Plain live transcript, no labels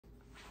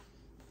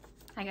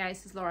Hi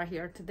guys, it's Laura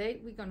here. Today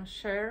we're gonna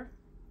share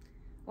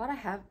what I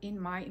have in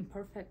my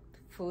Imperfect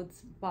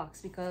Foods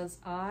box because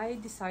I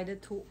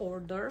decided to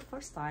order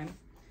first time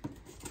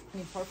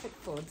Imperfect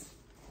Foods.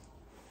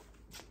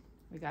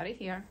 We got it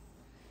here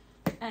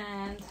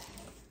and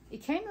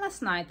it came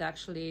last night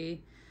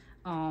actually.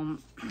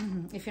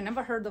 If you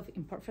never heard of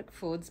Imperfect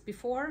Foods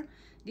before,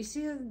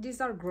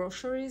 these are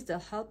groceries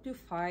that help you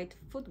fight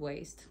food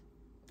waste.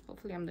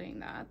 Hopefully I'm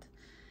doing that.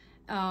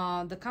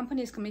 The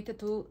company is committed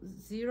to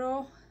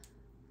zero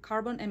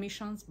carbon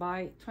emissions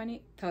by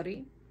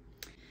 2030.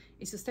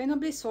 It's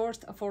sustainably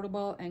sourced,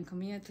 affordable, and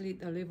conveniently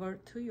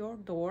delivered to your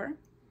door.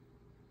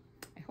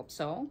 I hope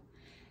so.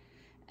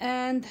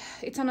 And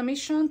it's on a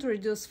mission to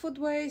reduce food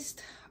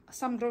waste.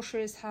 Some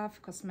groceries have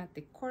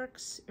cosmetic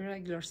quirks,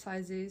 irregular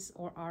sizes,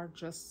 or are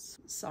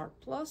just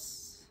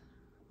surplus,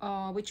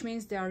 which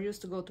means they are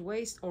used to go to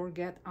waste or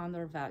get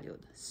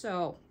undervalued.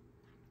 So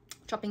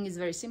shopping is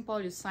very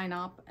simple. You sign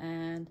up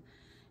and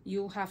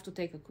you have to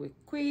take a quick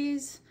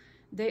quiz.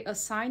 They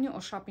assign you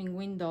a shopping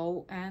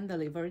window and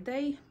delivery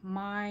day.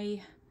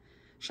 My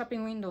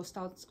shopping window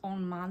starts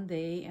on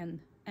Monday and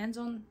ends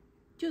on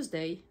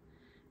Tuesday,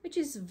 which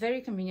is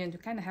very convenient. You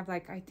kind of have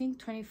like, I think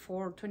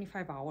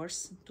 24-25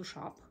 hours to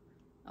shop.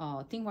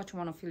 Think what you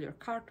want to fill your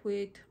cart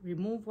with,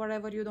 remove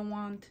whatever you don't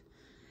want.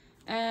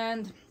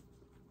 And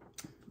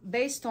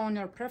based on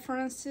your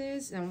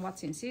preferences and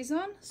what's in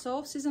season,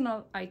 so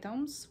seasonal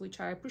items, which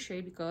I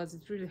appreciate because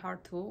it's really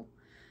hard to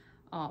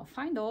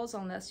find those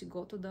unless you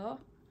go to the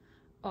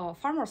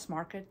farmers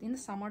market in the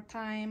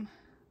summertime.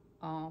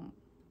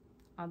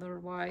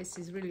 Otherwise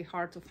it's really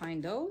hard to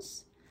find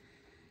those,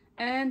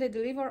 and they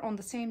deliver on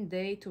the same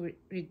day to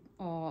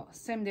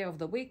same day of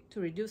the week to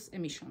reduce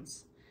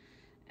emissions.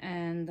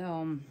 And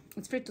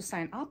it's free to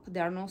sign up.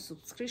 There are no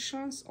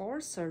subscriptions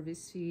or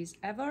service fees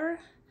ever,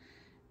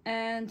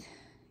 and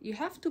you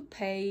have to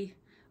pay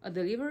a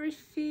delivery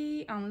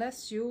fee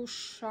unless you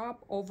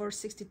shop over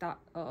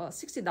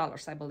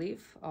 $60, I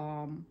believe.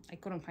 I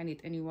couldn't find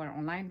it anywhere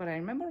online, but I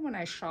remember when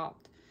I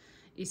shopped,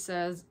 it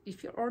says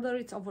if your order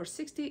is over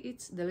 60,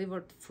 it's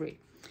delivered free.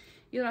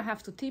 You don't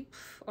have to tip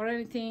or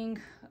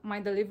anything. My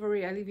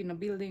delivery, I live in a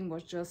building,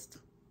 was just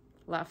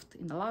left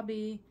in the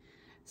lobby,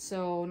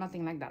 so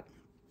nothing like that.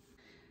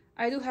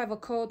 I do have a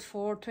code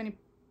for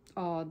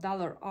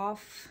 $20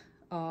 off.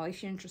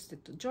 If you're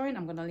interested to join,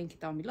 I'm gonna link it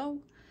down below.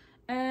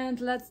 And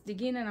let's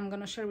dig in, and I'm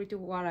gonna share with you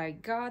what I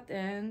got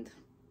and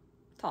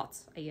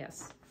thoughts, I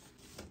guess.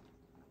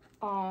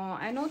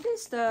 I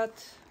noticed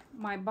that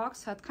my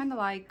box had kind of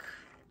like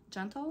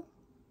gentle,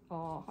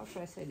 how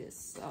should I say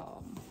this,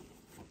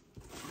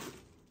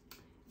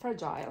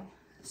 fragile.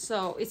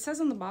 So it says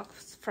on the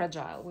box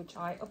fragile, which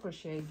I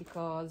appreciate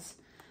because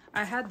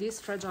I had these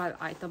fragile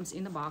items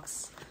in the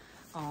box.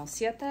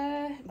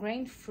 Siete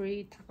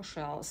grain-free taco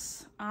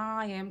shells.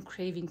 I am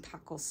craving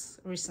tacos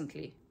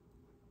recently.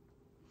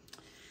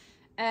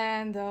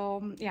 And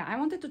yeah, I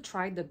wanted to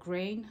try the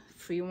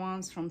grain-free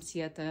ones from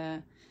Siete,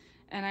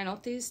 and I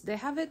noticed they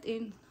have it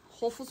in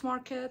Whole Foods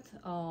Market.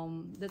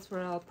 That's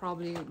where I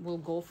probably will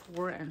go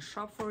for and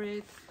shop for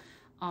it.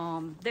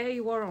 They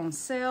were on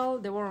sale.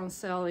 They were on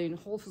sale in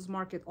Whole Foods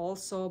Market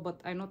also,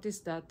 but I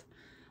noticed that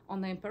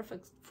on the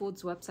Imperfect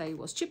Foods website it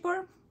was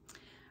cheaper.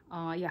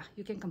 Yeah,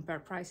 you can compare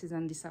prices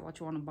and decide what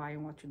you want to buy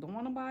and what you don't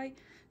want to buy.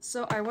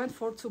 So I went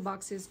for 2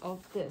 boxes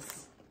of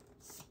this,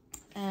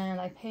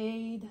 and I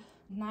paid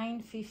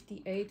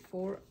 $9.58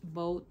 for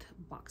both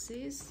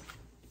boxes.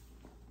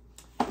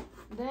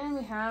 Then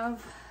we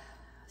have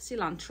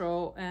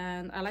cilantro,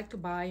 and I like to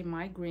buy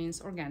my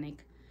greens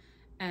organic,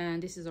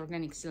 and this is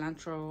organic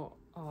cilantro.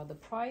 The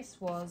price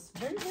was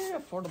very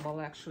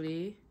affordable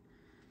actually,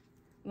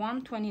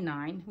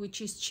 $1.29,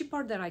 which is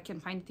cheaper than I can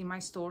find it in my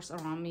stores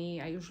around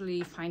me. I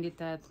usually find it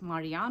at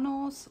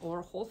Mariano's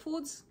or Whole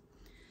Foods,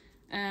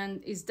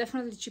 and it's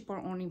definitely cheaper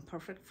on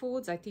Imperfect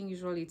Foods. I think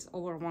usually it's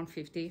over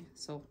 $1.50,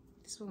 so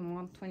this was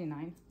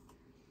 $1.29.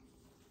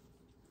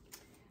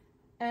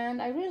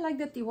 And I really like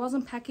that it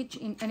wasn't packaged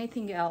in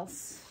anything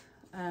else,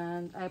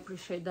 and I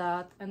appreciate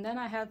that. And then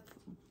I have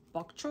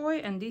bok choy,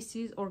 and this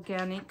is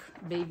organic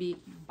baby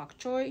bok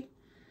choy,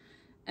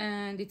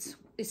 and it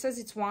says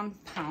it's 1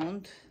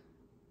 pound.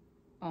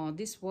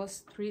 This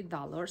was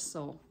 $3,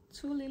 so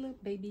 2 little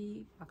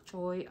baby bok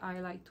choy. I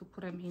like to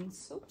put them in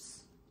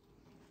soups.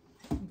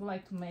 I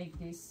like to make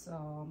these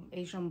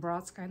Asian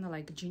broths, kind of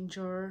like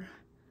ginger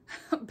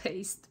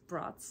based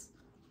broths.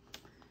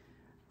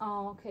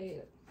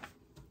 Okay,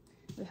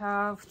 we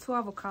have 2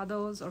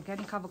 avocados,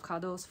 organic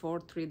avocados for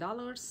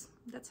 $3.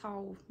 That's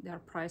how they are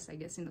priced, I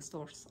guess, in the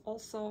stores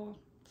also,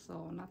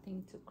 so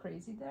nothing too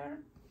crazy there.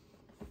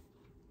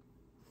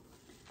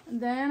 And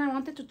then I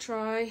wanted to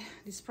try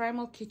this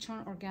Primal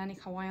Kitchen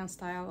organic Hawaiian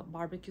style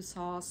barbecue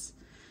sauce.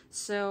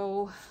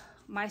 So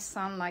my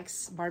son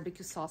likes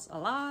barbecue sauce a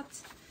lot,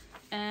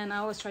 and I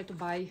always try to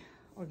buy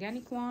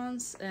organic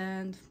ones,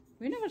 and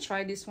we never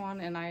tried this one,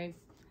 and I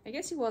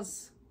guess it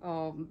was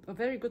a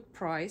very good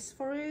price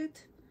for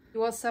it. It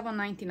was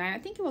 $7.99. I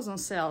think it was on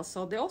sale,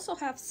 so they also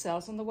have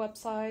sales on the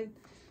website.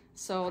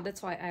 so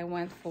that's why I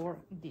went for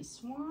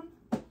this one.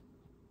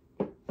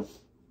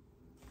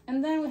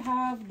 And then we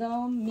have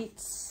the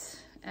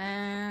meats,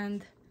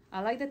 and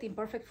I like that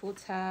Imperfect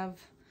Foods have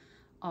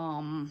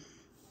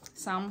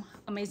some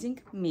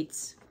amazing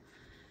meats.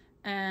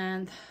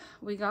 And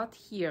we got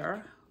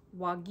here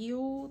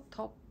Wagyu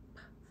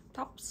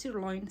top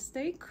sirloin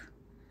steak,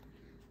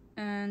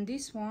 and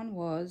this one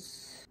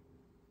was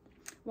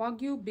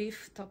Wagyu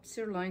beef top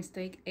sirloin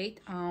steak,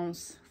 8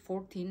 ounce,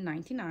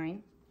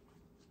 $14.99.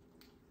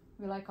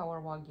 We like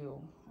our Wagyu,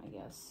 I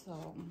guess.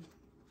 So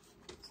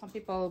some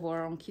people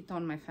were on keto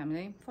in my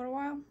family for a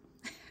while.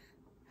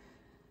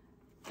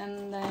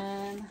 And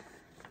then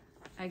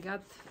I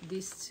got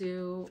these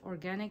two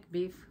organic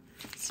beef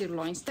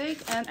sirloin steak,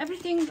 and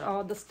everything,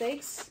 the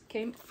steaks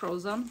came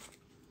frozen.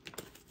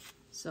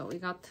 So we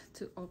got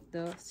 2 of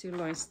the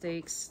sirloin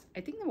steaks.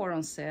 I think they were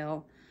on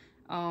sale.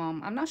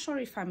 I'm not sure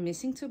if I'm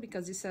missing 2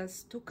 because it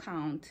says 2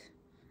 count,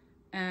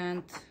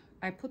 and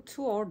I put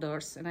 2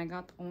 orders and I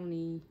got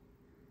only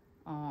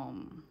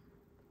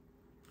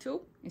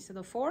 2 instead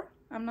of 4.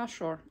 I'm not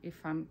sure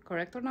if I'm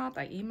correct or not.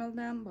 I emailed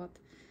them, but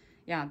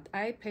yeah,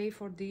 I pay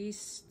for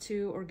these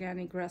 2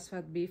 organic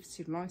grass-fed beef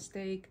sirloin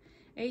steak,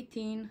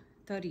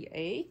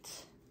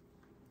 $18.38.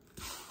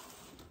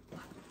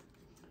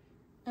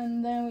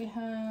 And then we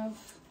have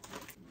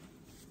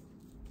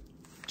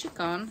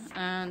chicken,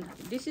 and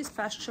this is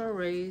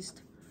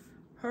pasture-raised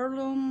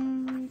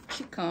heirloom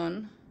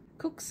chicken.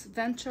 Cook's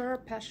Venture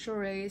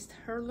pasture-raised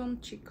heirloom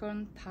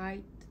chicken,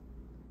 tight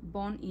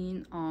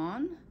bone-in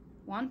on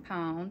 1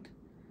 pound,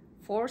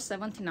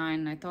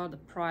 $4.79. I thought the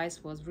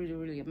price was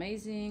really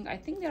amazing. I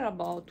think there are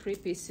about 3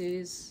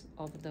 pieces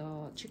of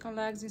the chicken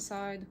legs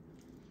inside,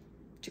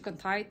 chicken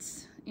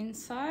thighs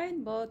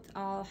inside, but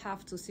I'll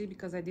have to see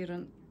because I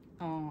didn't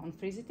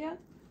unfreeze it yet.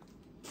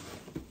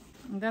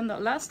 And then the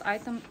last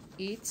item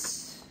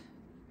is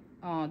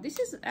this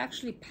is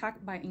actually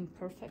packed by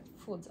Imperfect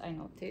Foods, I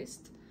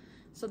noticed.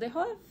 So they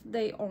have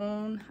their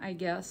own, I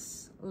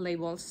guess,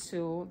 labels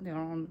to their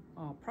own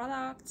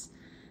products.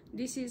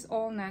 This is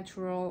all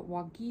natural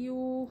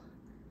Wagyu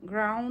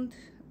ground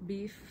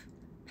beef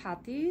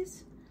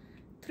patties,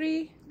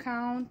 3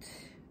 count,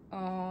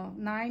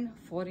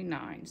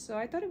 $9.49. So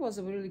I thought it was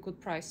a really good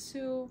price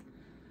too.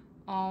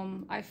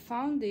 I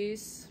found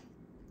this,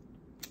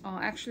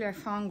 actually I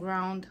found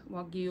ground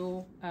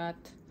Wagyu at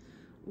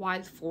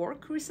Wild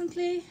Fork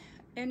recently,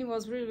 and it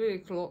was really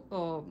close,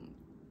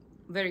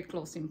 very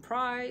close in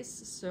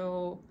price.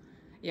 So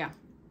yeah,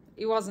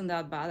 it wasn't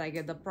that bad. I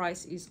get the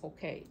price is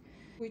okay.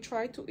 We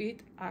try to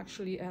eat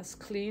actually as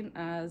clean,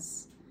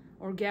 as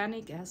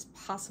organic as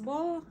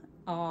possible,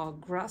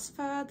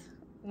 grass-fed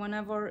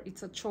whenever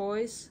it's a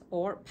choice,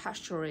 or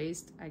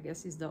pasture-raised, I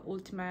guess, is the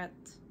ultimate.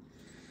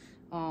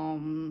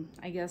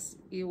 I guess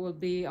it will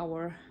be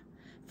our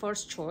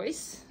first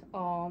choice.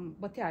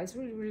 But yeah, it's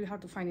really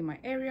hard to find in my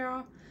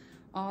area.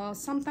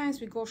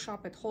 Sometimes we go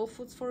shop at Whole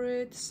Foods for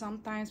it.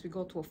 Sometimes we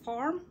go to a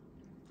farm,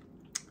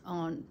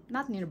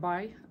 not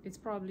nearby. It's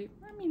probably,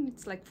 I mean,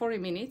 it's like 40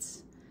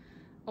 minutes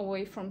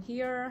away from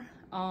here.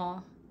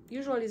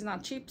 Usually it's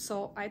not cheap,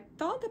 so I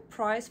thought the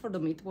price for the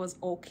meat was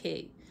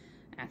okay,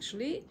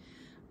 actually.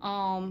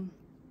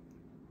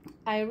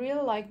 I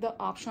really like the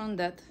option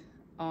that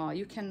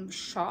you can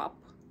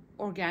shop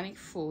organic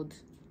food,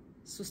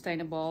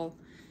 sustainable.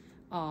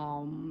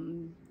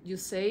 You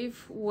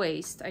save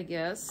waste, I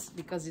guess,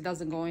 because it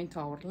doesn't go into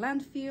our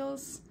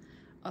landfills.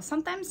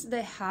 Sometimes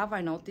they have,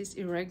 I noticed,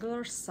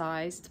 irregular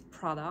sized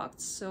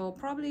products, so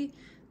probably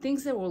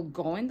things that will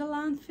go in the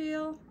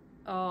landfill.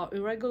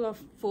 Irregular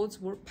foods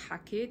will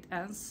pack it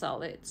and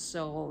sell it,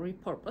 so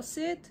repurpose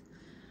it.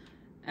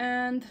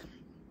 And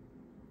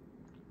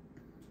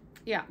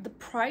yeah, the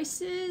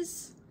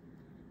prices,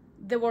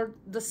 they were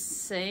the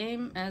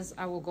same as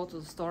I will go to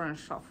the store and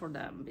shop for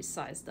them.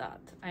 Besides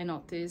that, I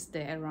noticed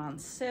they run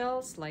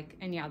sales like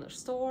any other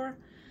store.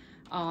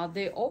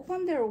 They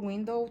open their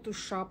window to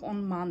shop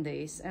on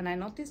Mondays, and I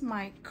noticed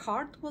my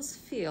cart was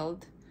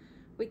filled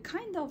with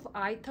kind of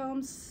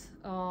items,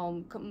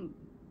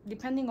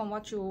 depending on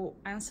what you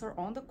answer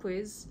on the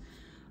quiz.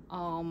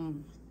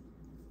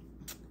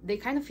 They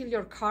kind of fill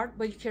your cart,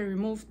 but you can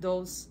remove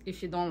those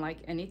if you don't like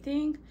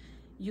anything.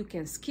 You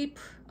can skip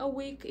a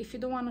week if you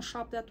don't want to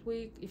shop that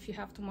week, if you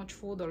have too much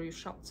food or you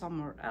shop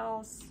somewhere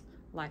else,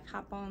 like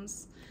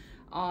happens.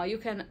 You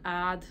can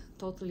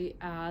totally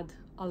add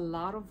a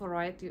lot of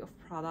variety of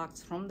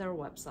products from their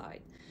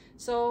website.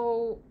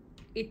 So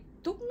it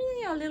took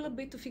me a little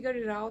bit to figure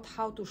it out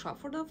how to shop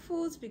for the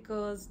foods,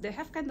 because they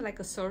have kind of like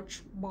a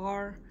search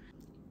bar.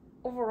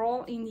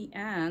 Overall, in the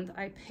end,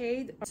 I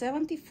paid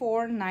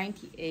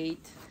 $74.98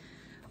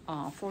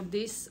 for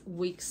this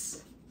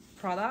week's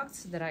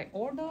products that I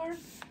ordered.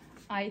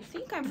 I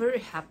think I'm very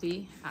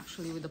happy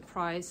actually with the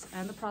price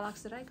and the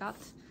products that I got.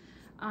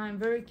 I'm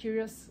very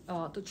curious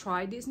to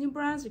try these new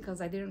brands,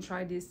 because I didn't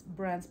try these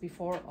brands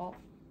before,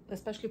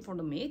 especially for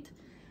the meat.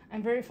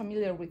 I'm very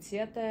familiar with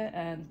Siete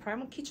and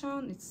Primal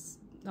Kitchen. It's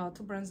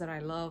 2 brands that I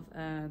love,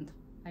 and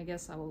I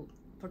guess I will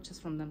purchase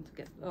from them to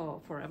get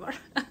forever.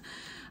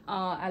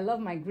 I love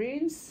my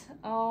greens.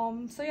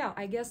 So yeah,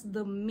 I guess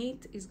the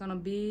meat is gonna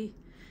be,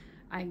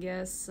 I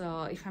guess,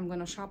 if I'm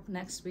gonna shop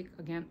next week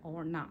again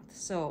or not.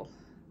 So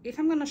if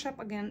I'm gonna shop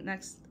again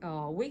next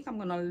week, I'm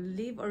gonna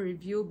leave a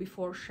review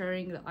before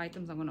sharing the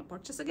items I'm gonna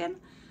purchase again.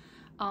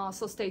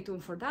 So stay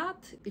tuned for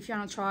that. If you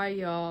wanna try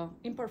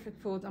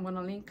Imperfect Foods, I'm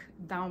gonna link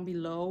down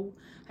below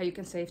how you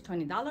can save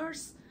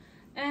 $20.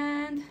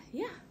 And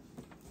yeah,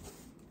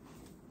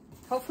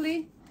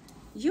 hopefully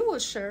you will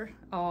share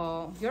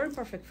your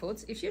Imperfect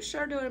Foods. If you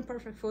shared your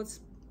Imperfect Foods,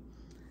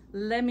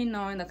 let me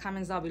know in the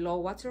comments down below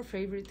what's your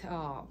favorite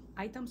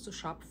items to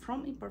shop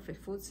from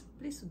Imperfect Foods.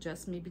 Please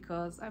suggest me,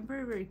 because I'm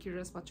very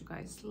curious what you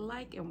guys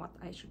like and what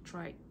I should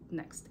try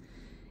next.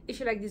 If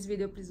you like this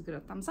video, please give it a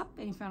thumbs up,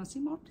 and if you want to see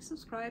more, please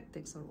subscribe.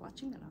 Thanks for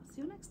watching, and I'll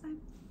see you next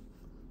time.